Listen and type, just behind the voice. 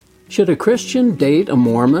Should a Christian date a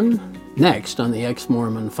Mormon? Next on the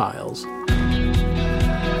Ex-Mormon Files.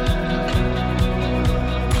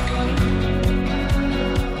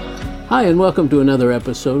 Hi, and welcome to another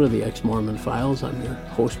episode of the Ex-Mormon Files. I'm your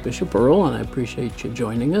host, Bishop Earl, and I appreciate you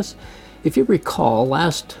joining us. If you recall,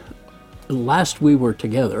 last we were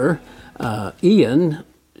together, Ian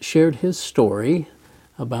shared his story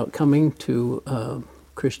about coming to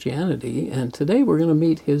Christianity, and today we're going to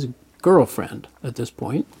meet his girlfriend at this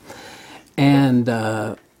point. And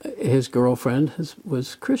his girlfriend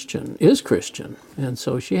is Christian, and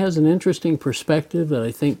so she has an interesting perspective that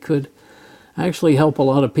I think could actually help a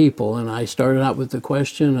lot of people. And I started out with the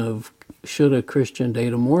question of, should a Christian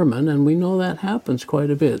date a Mormon? And we know that happens quite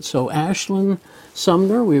a bit. So Ashlynn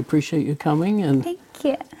Sumner, we appreciate you coming. And thank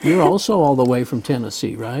you. You're also all the way from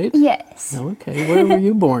Tennessee, right? Yes. Okay. Where were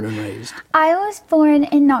you born and raised? I was born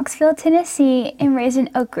in Knoxville, Tennessee, and raised in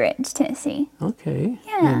Oak Ridge, Tennessee. Okay.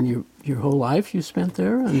 Yeah. And your whole life you spent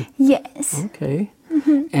there? And yes. Okay.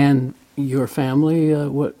 Mm-hmm. And your family,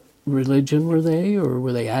 what religion were they, or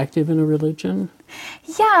were they active in a religion?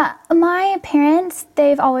 Yeah, my parents,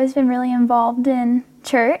 they've always been really involved in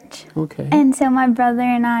church. Okay. And so my brother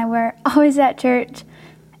and I were always at church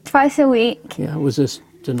twice a week. Yeah, was this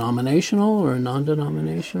denominational or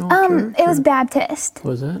non-denominational church? It was Baptist.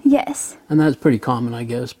 Was it? Yes. And that's pretty common, I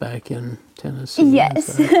guess, back in Tennessee.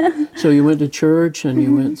 Yes. So you went to church and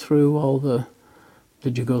you went through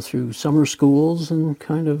did you go through summer schools and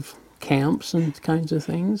kind of camps and kinds of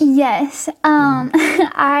things? Yes.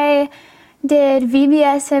 I did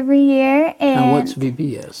VBS every year. And what's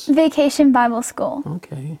VBS? Vacation Bible School.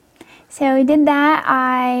 Okay. So we did that.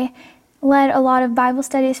 I led a lot of Bible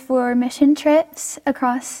studies for mission trips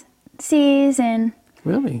across seas and...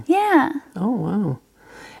 Really? Yeah. Oh, wow.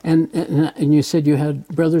 And you said you had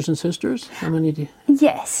brothers and sisters? How many do you...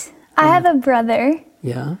 Yes. I have a brother.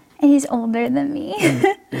 Yeah. And he's older than me.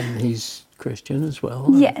 and he's Christian as well?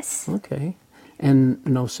 Yes. Okay. And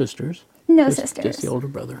no sisters? No sisters. Just the older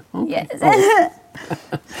brother? Okay. Yes. Oh.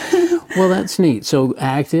 Well, that's neat. So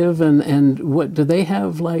active, and what do they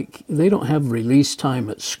have, like, they don't have release time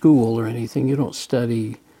at school or anything. You don't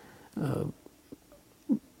study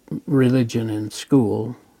religion in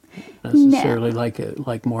school necessarily, no.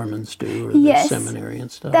 like Mormons do, or yes. the seminary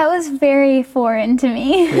and stuff. That was very foreign to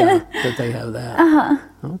me. Yeah, that they have that. Uh-huh.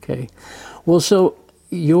 Okay. Well, so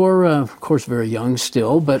you're, of course, very young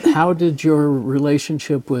still, but how did your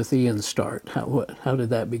relationship with Ian start? How did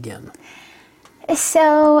that begin?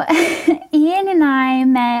 So, Ian and I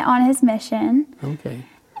met on his mission. Okay.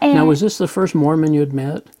 Now, was this the first Mormon you'd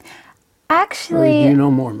met? Actually... Or do you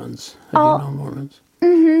know Mormons? Have you known Mormons?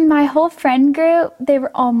 Mm-hmm. My whole friend group, they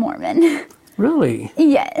were all Mormon. Really?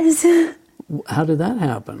 Yes. How did that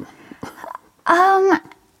happen?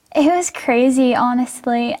 It was crazy,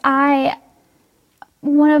 honestly.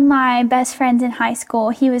 One of my best friends in high school,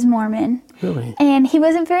 he was Mormon. Really? And he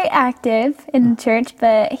wasn't very active in the church,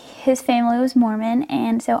 but his family was Mormon,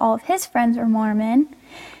 and so all of his friends were Mormon.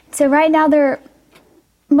 So right now,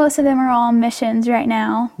 most of them are all on missions right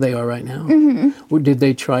now. They are right now? Mm-hmm. Well, did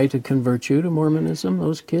they try to convert you to Mormonism,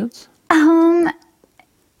 those kids? Or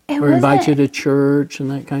invite you to church and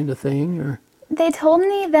that kind of thing? Or they told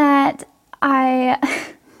me that I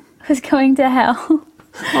was going to hell.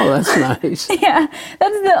 Oh, that's nice. Yeah,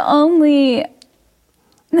 that's the only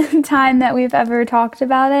time that we've ever talked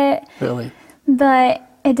about it. Really? But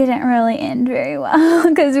it didn't really end very well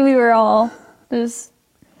because we were all just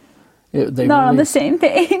not on the same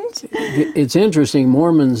page. It's interesting.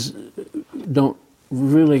 Mormons don't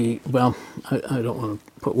really, well, I don't want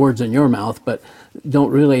to put words in your mouth, but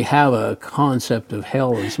don't really have a concept of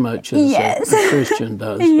hell as much as yes. a Christian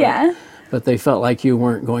does. Yeah. But they felt like you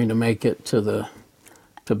weren't going to make it to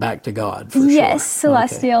back to God, for yes, sure.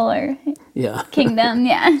 celestial okay. or kingdom,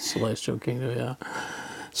 yeah. Celestial kingdom, yeah.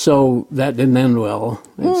 So that didn't end well,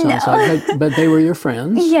 it sounds like. But they were your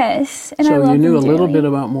friends? Yes, and so I you knew a them little dearly. bit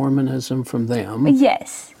about Mormonism from them?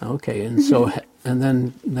 Yes. Okay, and so, and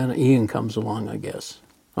then Ian comes along, I guess.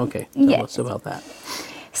 Okay, tell us about that.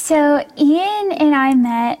 So Ian and I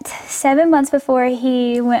met 7 months before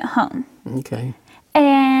he went home. Okay.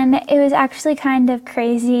 And it was actually kind of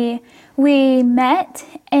crazy. We met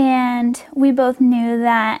and we both knew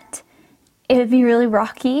that it would be really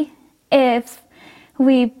rocky if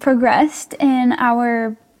we progressed in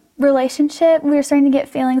our relationship. We were starting to get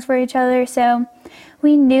feelings for each other, so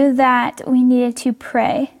we knew that we needed to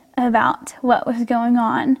pray about what was going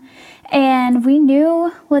on. And we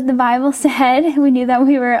knew what the Bible said. We knew that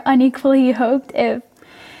we were unequally yoked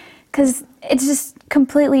because it's just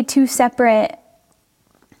completely two separate,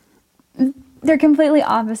 they're completely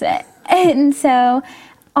opposite. And so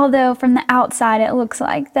although from the outside it looks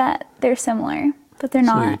like that they're similar, but they're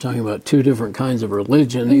So not. you're talking about two different kinds of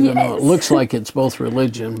religion, even though it looks like it's both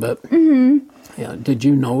religion. But yeah, did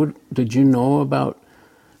you know about,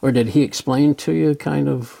 or did he explain to you kind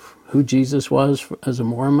of who Jesus was as a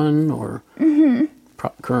Mormon, or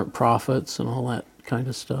current prophets and all that kind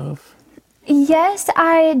of stuff? Yes,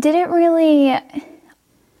 I didn't really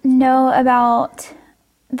know about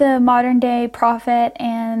the modern day prophet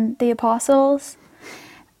and the apostles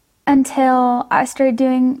until I started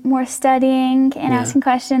doing more studying and asking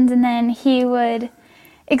questions, and then he would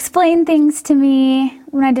explain things to me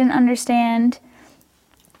when I didn't understand.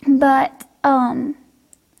 But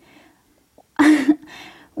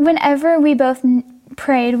whenever we both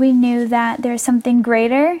prayed, we knew that there's something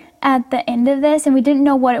greater at the end of this, and we didn't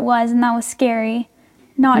know what it was, and that was scary,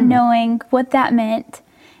 not knowing what that meant.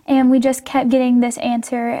 And we just kept getting this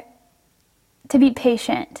answer to be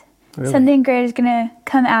patient. Really? Something great is going to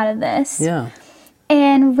come out of this. Yeah.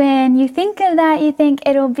 And when you think of that, you think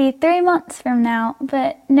it'll be 3 months from now.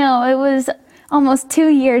 But no, it was almost 2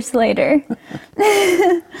 years later.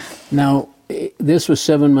 Now, this was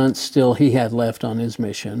 7 months still he had left on his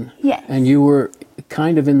mission. Yes. And you were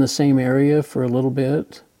kind of in the same area for a little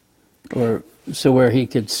bit? Or so where he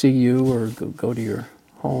could see you or go to your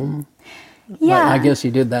home? Yeah. I guess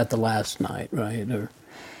he did that the last night, right? Or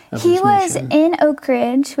he was in Oak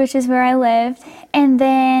Ridge, which is where I lived. And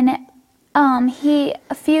then a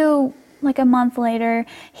month later,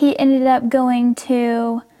 he ended up going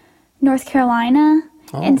to North Carolina.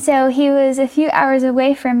 Oh. And so he was a few hours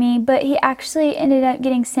away from me, but he actually ended up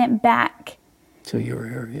getting sent back. To your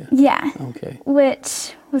area? Yeah. Okay.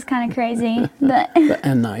 Which was kind of crazy. But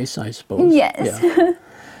and nice, I suppose. Yes. Yeah.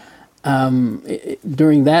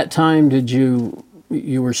 During that time,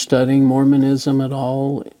 you were studying Mormonism at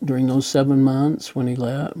all during those 7 months when he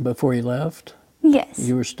left, before he left? Yes.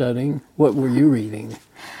 You were studying? What were you reading?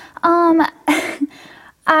 I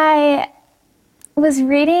was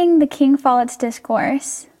reading the King Follett's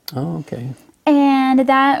Discourse. Oh, okay. And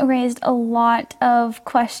that raised a lot of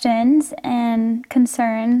questions and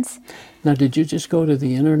concerns. Now, did you just go to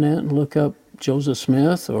the internet and look up Joseph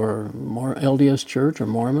Smith or more LDS Church or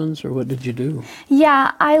Mormons, or what did you do?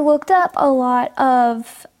 Yeah, I looked up a lot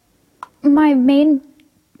of the main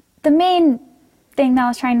thing that I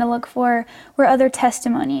was trying to look for were other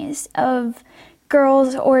testimonies of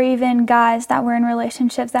girls or even guys that were in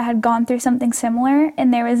relationships that had gone through something similar,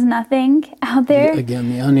 and there was nothing out there.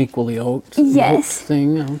 Again, the unequally yoked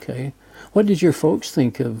thing. Okay. What did your folks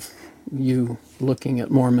think of you looking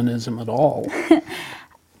at Mormonism at all?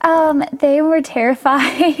 They were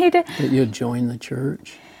terrified. That you'd join the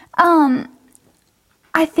church?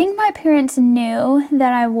 I think my parents knew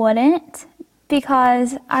that I wouldn't,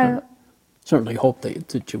 because I certainly hoped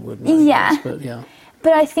that you wouldn't. Yeah. But yeah.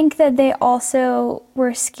 But I think that they also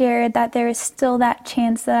were scared that there was still that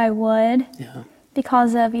chance that I would. Yeah.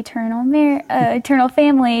 Because of eternal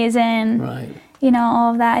families and right.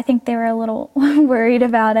 All of that. I think they were a little worried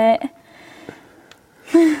about it.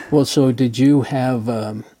 Well, so did you have?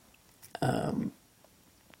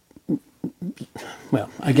 Well,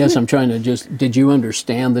 I guess I'm trying to did you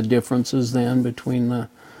understand the differences then between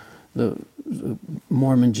the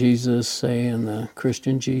Mormon Jesus, say, and the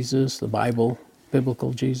Christian Jesus, the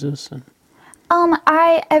biblical Jesus? And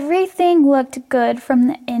everything looked good from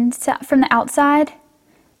the inside, from the outside.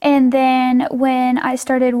 And then when I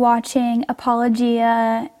started watching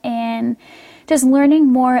Apologia and just learning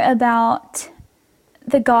more about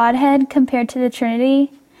the Godhead compared to the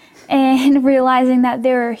Trinity, and realizing that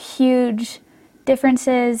there are huge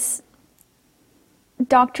differences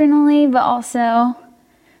doctrinally, but also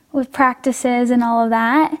with practices and all of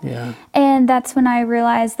that. Yeah. And that's when I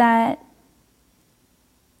realized that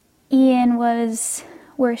Ian was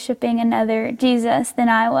worshiping another Jesus than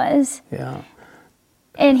I was. Yeah.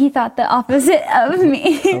 And he thought the opposite of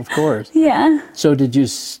me. Of course. Yeah. So did you,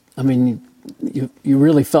 you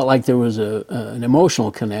really felt like there was an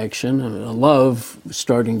emotional connection and a love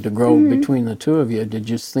starting to grow between the two of you. Did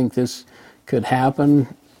you think this could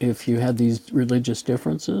happen if you had these religious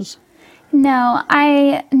differences? No,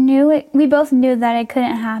 I knew it. We both knew that it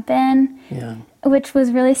couldn't happen. Yeah. Which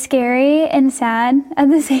was really scary and sad at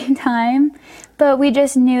the same time. But we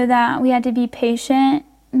just knew that we had to be patient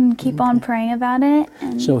and keep on praying about it.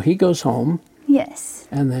 So he goes home. Yes.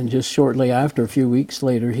 And then just shortly after, a few weeks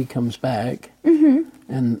later, he comes back.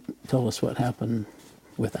 And tell us what happened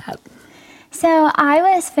with that. So I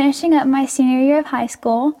was finishing up my senior year of high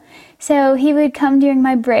school. So he would come during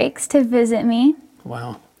my breaks to visit me.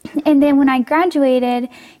 Wow. And then when I graduated,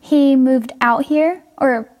 he moved out here,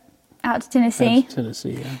 or out to Tennessee.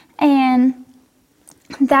 Tennessee, yeah. And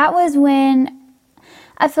that was when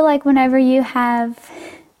I feel like whenever you have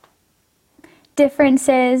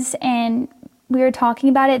differences and we were talking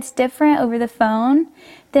about it, it's different over the phone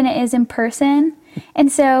than it is in person.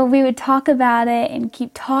 And so we would talk about it and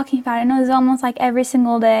keep talking about it. And it was almost like every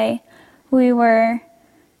single day we were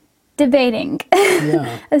debating,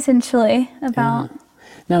 essentially, about...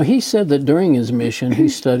 Now, he said that during his mission, he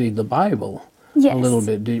studied the Bible a little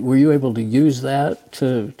bit. Were you able to use that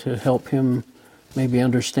to help him maybe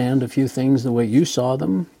understand a few things the way you saw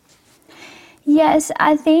them? Yes,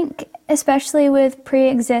 I think especially with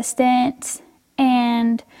pre-existent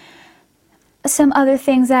and some other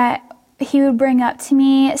things that he would bring up to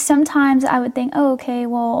me, sometimes I would think, oh, okay,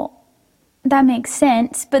 well, that makes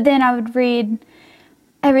sense. But then I would read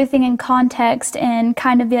everything in context and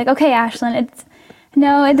kind of be like, okay, Ashlynn,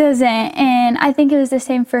 no, it doesn't. And I think it was the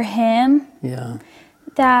same for him. Yeah.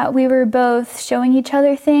 That we were both showing each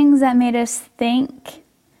other things that made us think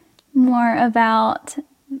more about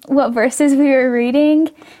what verses we were reading.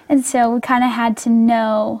 And so we kind of had to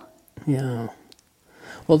know. Yeah.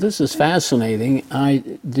 Well, this is fascinating.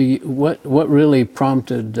 What really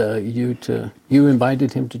prompted you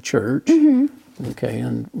invited him to church? Mm-hmm. Okay,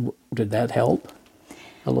 and did that help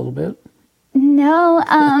a little bit? No,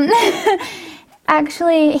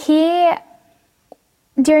 actually,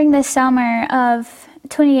 during the summer of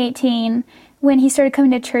 2018, when he started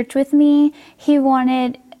coming to church with me, he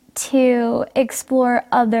wanted to explore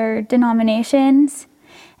other denominations.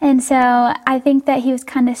 And so I think that he was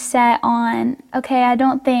kind of set on, okay, I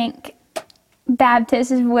don't think Baptist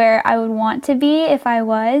is where I would want to be if I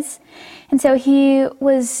was. And so he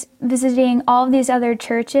was visiting all of these other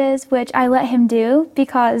churches, which I let him do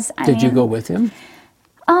because Did you go with him?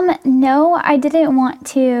 No, I didn't want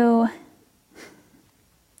to.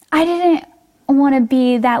 I didn't want to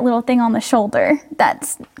be that little thing on the shoulder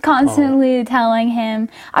that's constantly telling him.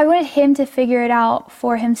 I wanted him to figure it out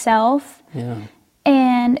for himself. Yeah.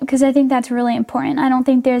 And because I think that's really important. I don't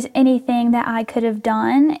think there's anything that I could have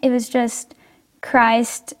done. It was just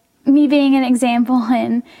Christ, me being an example,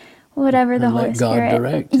 and whatever the Holy Spirit. Let God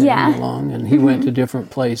direct him along. And he went to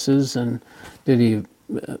different places. And did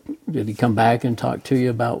he come back and talk to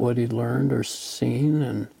you about what he'd learned or seen?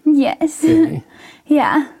 And yes. Did he?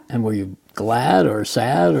 Yeah. And were you glad or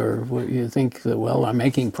sad, or what you think that, well, I'm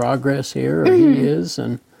making progress here, or he is?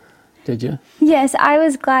 And did you? Yes, I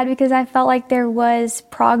was glad because I felt like there was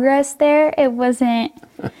progress there. It wasn't,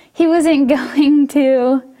 he wasn't going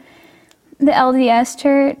to the LDS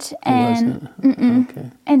church, and okay.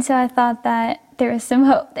 And so I thought that there was some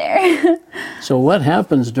hope there. So what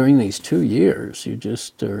happens during these 2 years? You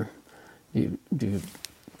just do you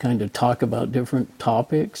kind of talk about different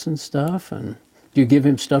topics and stuff, and do you give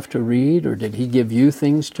him stuff to read, or did he give you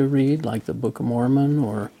things to read, like the Book of Mormon,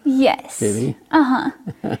 or? Yes. Did he?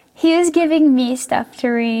 He was giving me stuff to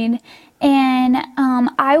read, and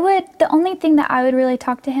the only thing that I would really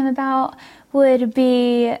talk to him about would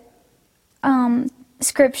be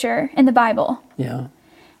scripture in the Bible. Yeah.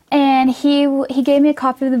 And he gave me a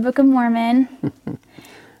copy of the Book of Mormon.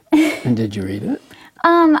 And did you read it?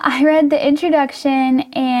 I read the introduction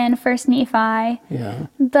and First Nephi. Yeah.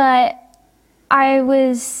 But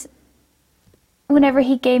whenever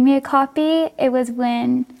he gave me a copy, it was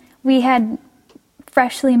when we had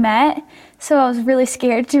freshly met. So I was really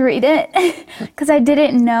scared to read it because I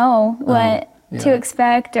didn't know what to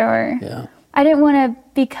expect, or I didn't want to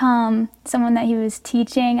become someone that he was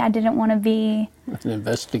teaching. I didn't want to be an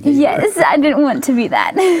investigator. Yes, I didn't want to be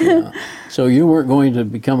that. Yeah. So you weren't going to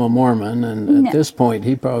become a Mormon, and at this point,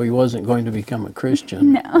 he probably wasn't going to become a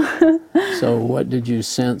Christian. No. So what did you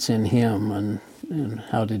sense in him, and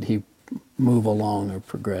how did he move along or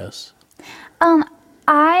progress?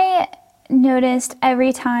 I noticed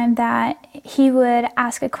every time that he would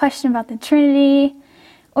ask a question about the Trinity,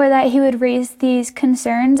 or that he would raise these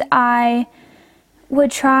concerns, I would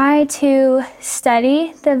try to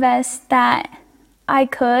study the best that I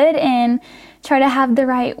could and try to have the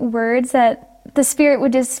right words, that the Spirit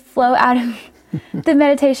would just flow out of the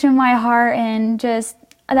meditation of my heart, and just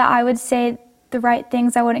that I would say the right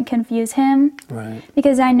things. I wouldn't confuse him. Right.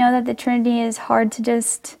 Because I know that the Trinity is hard to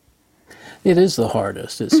just... It is the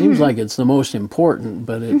hardest. It seems like it's the most important,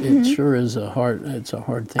 but it sure is a hard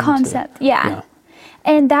thing. Concept, yeah.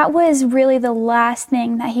 And that was really the last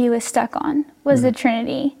thing that he was stuck on, was the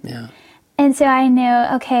Trinity. Yeah. And so I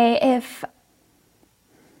knew, okay,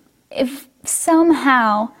 if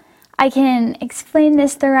somehow I can explain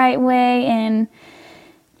this the right way and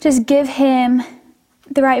just give him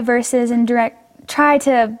the right verses and try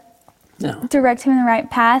to direct him in the right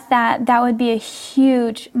path, that would be a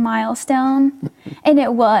huge milestone. And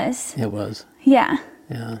it was. It was. Yeah.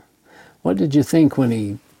 Yeah. What did you think when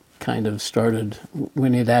he kind of started,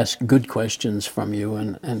 when he'd ask good questions from you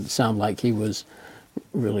and sound like he was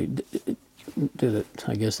really did it?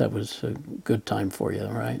 I guess that was a good time for you,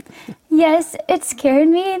 right? Yes, it scared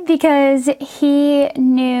me because he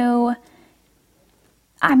knew,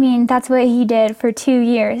 I mean, that's what he did for 2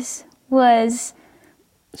 years, was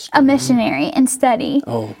a missionary and study.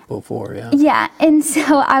 Oh, before, yeah. Yeah, and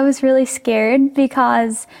so I was really scared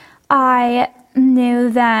because I knew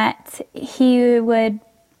that he would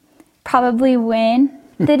probably win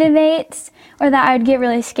the debates, or that I would get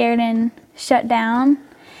really scared and shut down.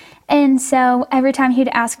 And so every time he'd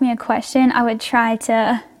ask me a question, I would try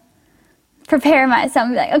to prepare myself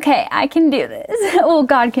and be like, okay, I can do this. Well,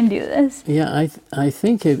 God can do this. Yeah, I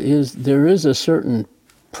think there is a certain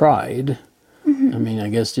pride. I mean, I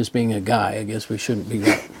guess just being a guy, I guess we shouldn't be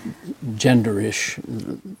that genderish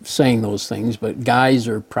saying those things, but guys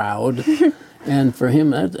are proud. And for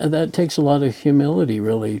him, that takes a lot of humility,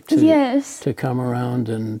 really, to come around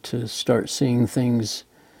and to start seeing things,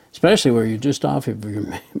 especially where you're just off of your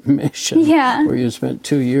mission, where you spent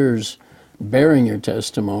 2 years bearing your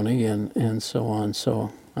testimony and so on.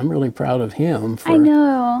 So I'm really proud of him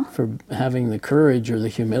for having the courage or the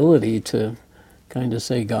humility to kind of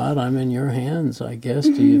say, God, I'm in your hands, I guess.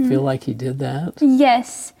 Do you feel like he did that?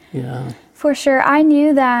 Yes. Yeah. For sure. I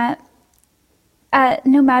knew that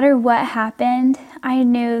no matter what happened, I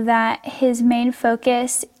knew that his main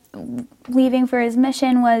focus leaving for his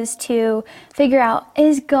mission was to figure out,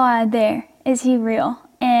 is God there? Is he real?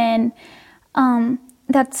 And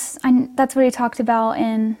that's what he talked about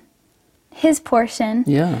in his portion.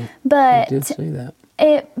 Yeah, but he did say that.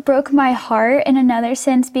 It broke my heart in another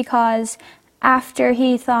sense because after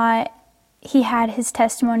he thought he had his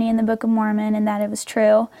testimony in the Book of Mormon and that it was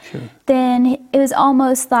true, then it was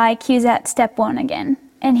almost like he was at step 1 again.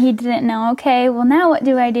 And he didn't know, okay, well, now what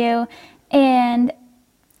do I do? And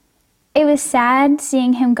it was sad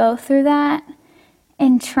seeing him go through that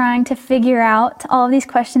and trying to figure out all of these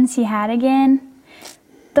questions he had again.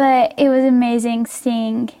 But it was amazing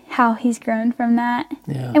seeing how he's grown from that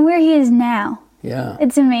and where he is now. Yeah.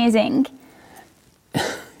 It's amazing.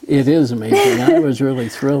 It is amazing. I was really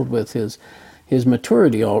thrilled with his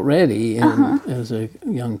maturity already as a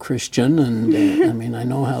young Christian, and I mean, I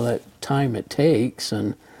know how that time it takes,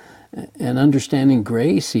 and understanding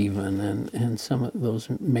grace even, and some of those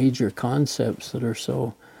major concepts that are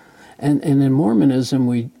so, and in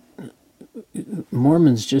Mormonism,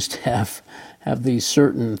 Mormons just have these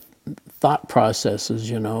certain thought processes,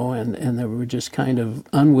 you know, and they were just kind of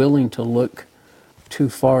unwilling to look too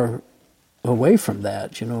far away from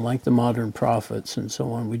that, you know, like the modern prophets and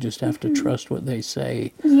so on. We just have to trust what they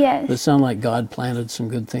say. Yes. But it sounds like God planted some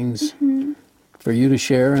good things for you to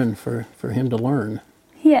share and for him to learn.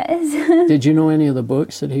 Yes. Did you know any of the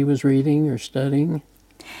books that he was reading or studying?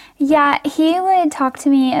 Yeah, he would talk to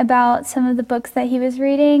me about some of the books that he was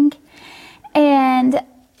reading. And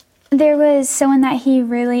there was someone that he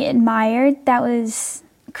really admired that was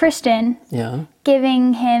Christian,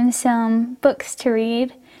 giving him some books to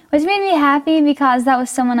read, which made me happy because that was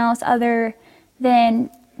someone else other than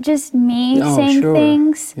just me saying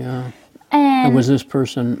things. Yeah. And was this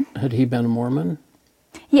person, had he been a Mormon?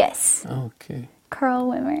 Yes. Okay. Carl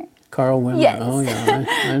Wimmer. Carl Wimmer. Yes. Oh, yeah.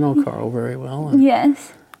 I know Carl very well.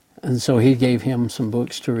 Yes. And so he gave him some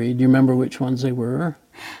books to read. Do you remember which ones they were?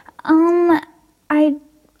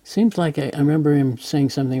 Seems like I remember him saying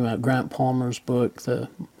something about Grant Palmer's book,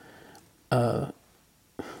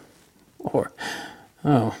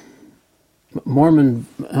 Mormon,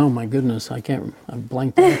 oh my goodness, I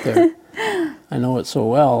blanked out there. I know it so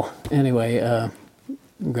well. Anyway,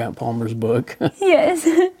 Grant Palmer's book. Yes.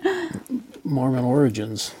 Mormon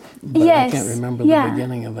Origins. But I can't remember the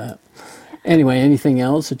beginning of that. Anyway, anything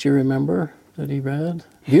else that you remember that he read?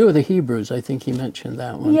 View of the Hebrews, I think he mentioned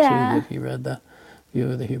that one too, that he read the View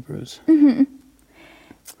of the Hebrews.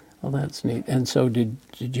 Well, that's neat. And so did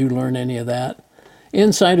you learn any of that?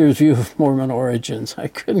 Insider's View of Mormon Origins. I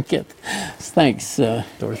couldn't get... Thanks,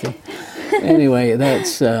 Dorothy. Anyway,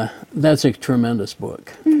 that's a tremendous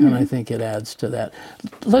book, and I think it adds to that.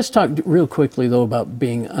 Let's talk real quickly, though, about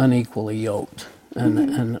being unequally yoked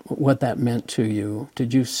and what that meant to you.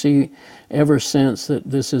 Did you ever sense that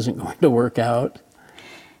this isn't going to work out?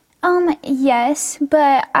 Yes,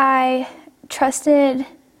 but I trusted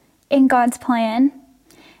in God's plan.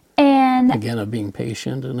 And again, of being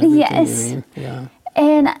patient and everything, you mean? Yeah.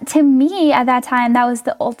 And to me, at that time, that was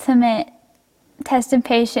the ultimate test of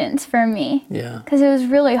patience for me. Yeah. Because it was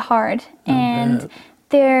really hard. And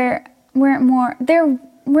there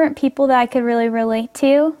weren't people that I could really relate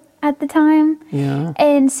to at the time. Yeah.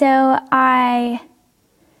 And so I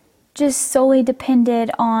just solely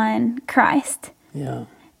depended on Christ. Yeah.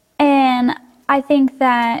 And I think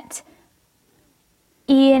that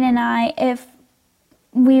Ian and I, if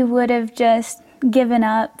we would have just given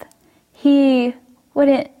up, he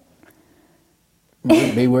wouldn't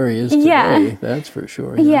be where he is today. Yeah. That's for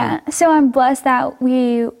sure. Yeah. So I'm blessed that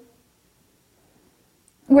we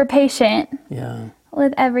were patient. Yeah.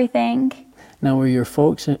 With everything. Now, were your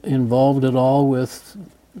folks involved at all with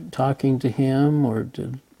talking to him, or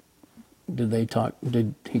did they talk?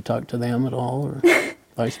 Did he talk to them at all, or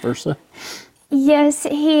vice versa? Yes,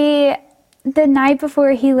 the night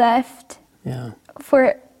before he left. Yeah.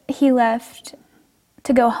 He left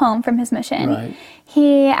to go home from his mission. Right.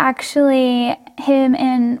 Him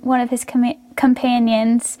and one of his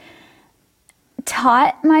companions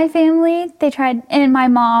taught my family. They tried, and my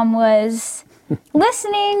mom was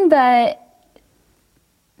listening, but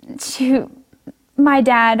my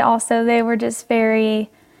dad also, they were just very...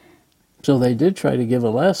 So they did try to give a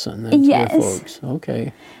lesson then to your folks.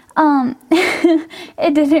 Okay.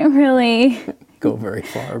 It didn't really... go very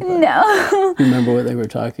far. But no. You remember what they were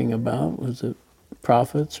talking about? Was it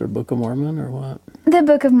prophets or Book of Mormon or what? The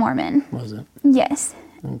Book of Mormon. Was it? Yes.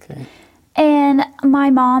 Okay. And my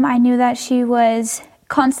mom, I knew that she was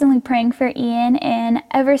constantly praying for Ian, and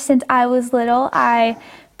ever since I was little, I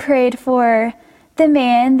prayed for the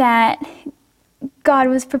man that God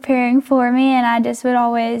was preparing for me, and I just would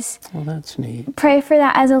always that's neat. Pray for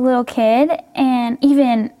that as a little kid, and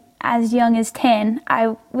even as young as 10,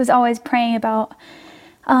 I was always praying about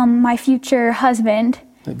my future husband.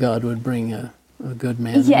 That God would bring a good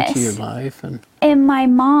man into your life. And my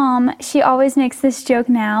mom, she always makes this joke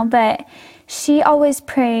now, but she always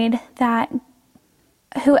prayed that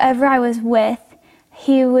whoever I was with,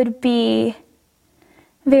 he would be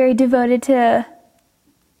very devoted to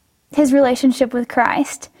his relationship with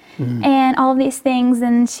Christ and all of these things.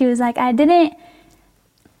 And she was like, I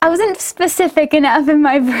wasn't specific enough in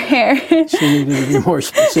my prayer. She needed to be more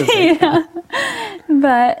specific. Yeah.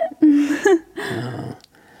 But...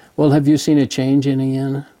 Well, have you seen a change in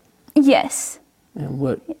Ian? Yes. And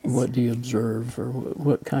what do you observe, or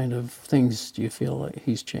what kind of things do you feel like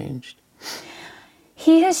he's changed?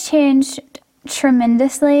 He has changed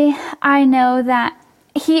tremendously. I know that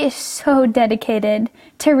he is so dedicated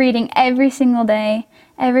to reading every single day.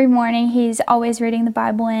 Every morning he's always reading the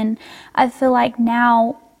Bible, and I feel like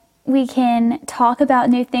now we can talk about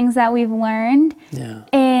new things that we've learned. Yeah.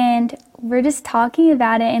 And we're just talking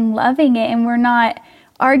about it and loving it, and we're not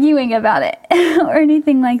arguing about it or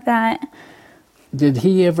anything like that. Did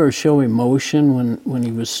he ever show emotion when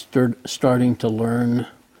he was starting to learn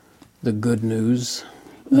the good news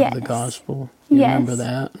of the gospel? You remember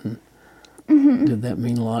that? And did that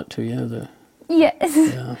mean a lot to you? Yes,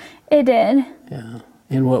 it did. Yeah.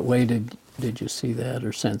 In what way did you see that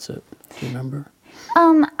or sense it? Do you remember?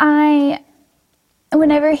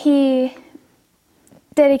 Whenever he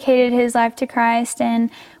dedicated his life to Christ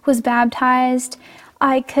and was baptized,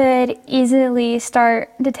 I could easily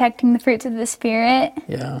start detecting the fruits of the Spirit.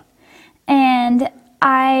 Yeah. And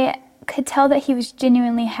I could tell that he was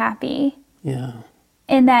genuinely happy. Yeah.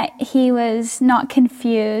 And that he was not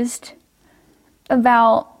confused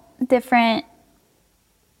about different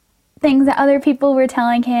things that other people were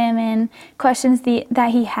telling him and questions that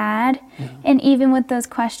he had. Yeah. And even with those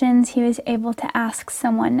questions, he was able to ask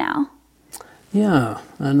someone now. Yeah,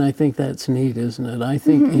 and I think that's neat, isn't it? I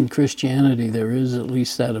think in Christianity there is at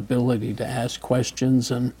least that ability to ask questions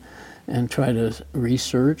and try to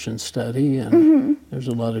research and study, and there's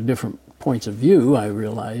a lot of different points of view, I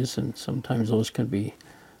realize, and sometimes those can be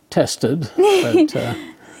tested,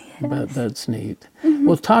 but that's neat.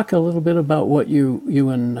 Well, talk a little bit about what you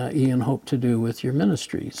and Ian hope to do with your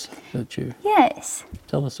ministries. Yes.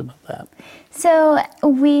 Tell us about that. So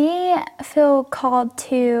we feel called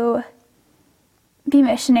to be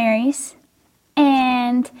missionaries,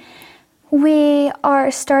 and we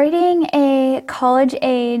are starting a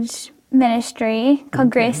college-age ministry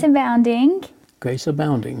called Grace Abounding. Grace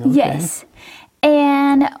Abounding, okay. Yes.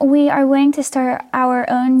 And we are going to start our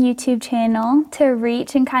own YouTube channel to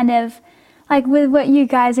reach and kind of, like with what you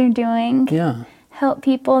guys are doing, help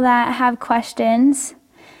people that have questions.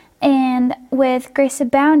 And with Grace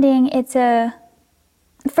Abounding,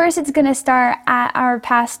 first it's going to start at our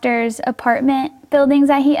pastor's apartment buildings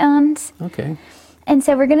that he owns. Okay. And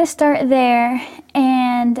so we're going to start there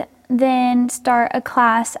and then start a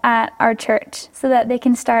class at our church so that they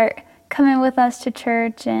can start coming with us to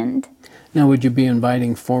church. And now, would you be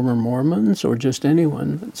inviting former Mormons or just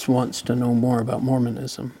anyone that wants to know more about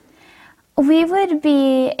Mormonism? We would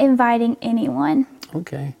be inviting anyone.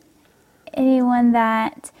 Okay. Anyone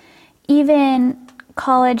that even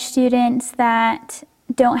college students that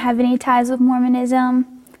don't have any ties with Mormonism.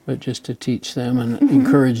 But just to teach them and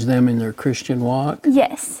encourage them in their Christian walk?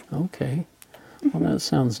 Yes. Okay. Well, that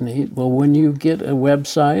sounds neat. Well, when you get a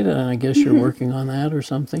website, and I guess you're working on that or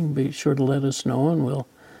something, be sure to let us know and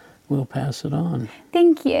we'll pass it on.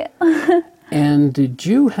 Thank you. And did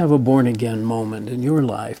you have a born-again moment in your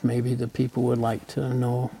life? Maybe the people would like to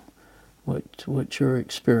know what your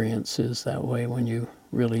experience is that way when you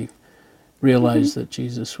really realized that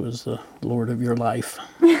Jesus was the Lord of your life.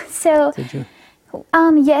 So, did you?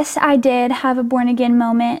 Yes, I did have a born-again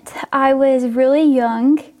moment. I was really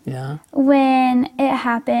young when it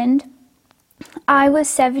happened. I was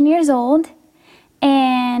 7 years old,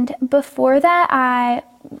 and before that,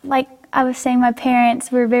 like I was saying, my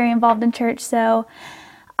parents were very involved in church, so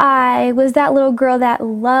I was that little girl that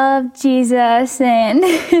loved Jesus, and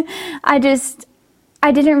I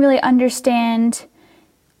didn't really understand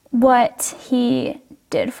what he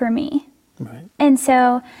did for me. Right. And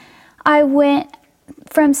so I went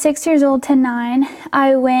from 6 years old to 9,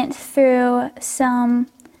 I went through some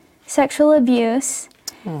sexual abuse,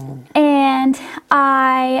 and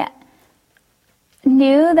I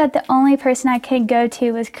knew that the only person I could go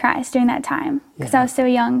to was Christ during that time, because I was so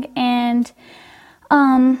young. And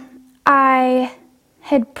I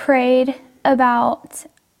had prayed about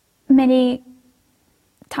many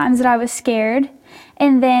times that I was scared,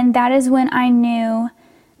 and then that is when I knew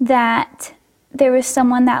that there was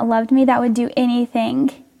someone that loved me that would do anything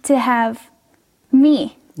to have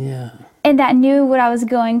me. Yeah. And that knew what I was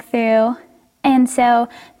going through. And so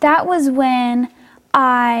that was when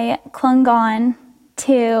I clung on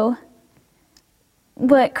to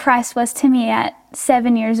what Christ was to me at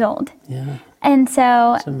 7 years old. Yeah. And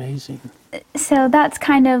so it's amazing. So that's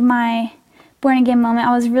kind of my born again moment.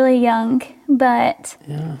 I was really young, but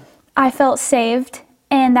I felt saved.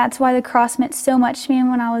 And that's why the cross meant so much to me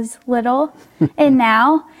when I was little and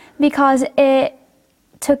now, because it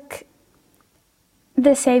took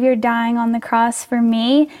the Savior dying on the cross for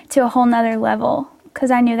me to a whole nother level,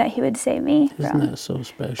 because I knew that he would save me. Isn't that so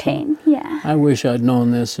special? Pain. Yeah. I wish I'd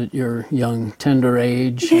known this at your young, tender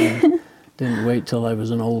age. And didn't wait till I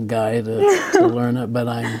was an old guy to learn it, but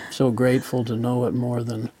I'm so grateful to know it more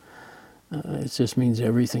than, it just means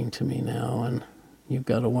everything to me now. And you've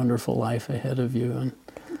got a wonderful life ahead of you, and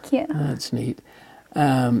thank you. That's neat.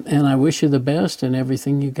 And I wish you the best in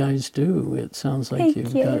everything you guys do. It sounds like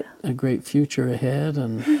you've got a great future ahead.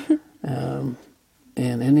 And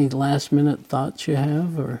any last minute thoughts you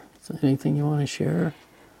have, or anything you want to share?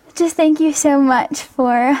 Just thank you so much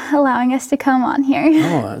for allowing us to come on here.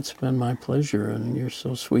 Oh, it's been my pleasure, and you're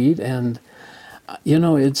so sweet. And you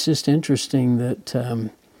know, it's just interesting that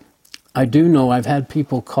I do know I've had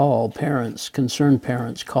people call, parents, concerned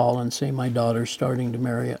parents call and say, my daughter's starting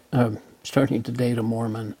to date a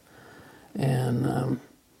Mormon, and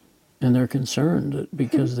they're concerned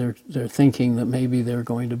because they're thinking that maybe they're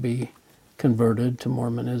going to be converted to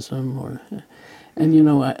Mormonism, and you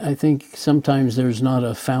know, I think sometimes there's not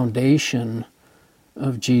a foundation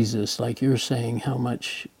of Jesus, like you're saying, how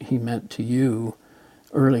much he meant to you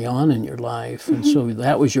early on in your life, and so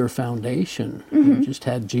that was your foundation. You just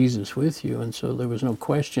had Jesus with you, and so there was no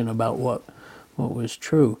question about what was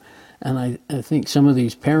true. And I think some of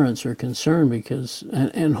these parents are concerned because,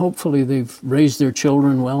 and hopefully they've raised their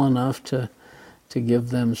children well enough to give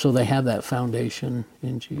them, so they have that foundation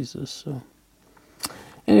in Jesus. So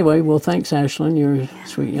anyway, well, thanks, Ashlynn. You're a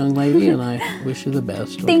sweet young lady, and I wish you the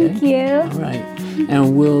best. Okay? Thank you. All right.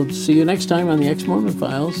 And we'll see you next time on the Ex-Mormon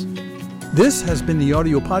Files. This has been the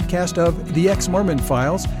audio podcast of The Ex-Mormon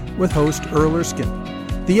Files with host Earl Erskine.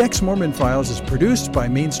 The Ex-Mormon Files is produced by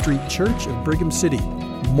Main Street Church of Brigham City.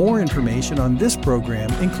 More information on this program,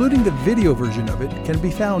 including the video version of it, can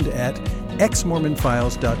be found at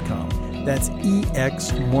exmormonfiles.com. That's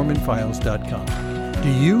exmormonfiles.com. Do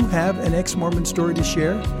you have an ex-Mormon story to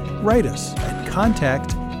share? Write us at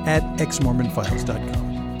contact@exmormonfiles.com.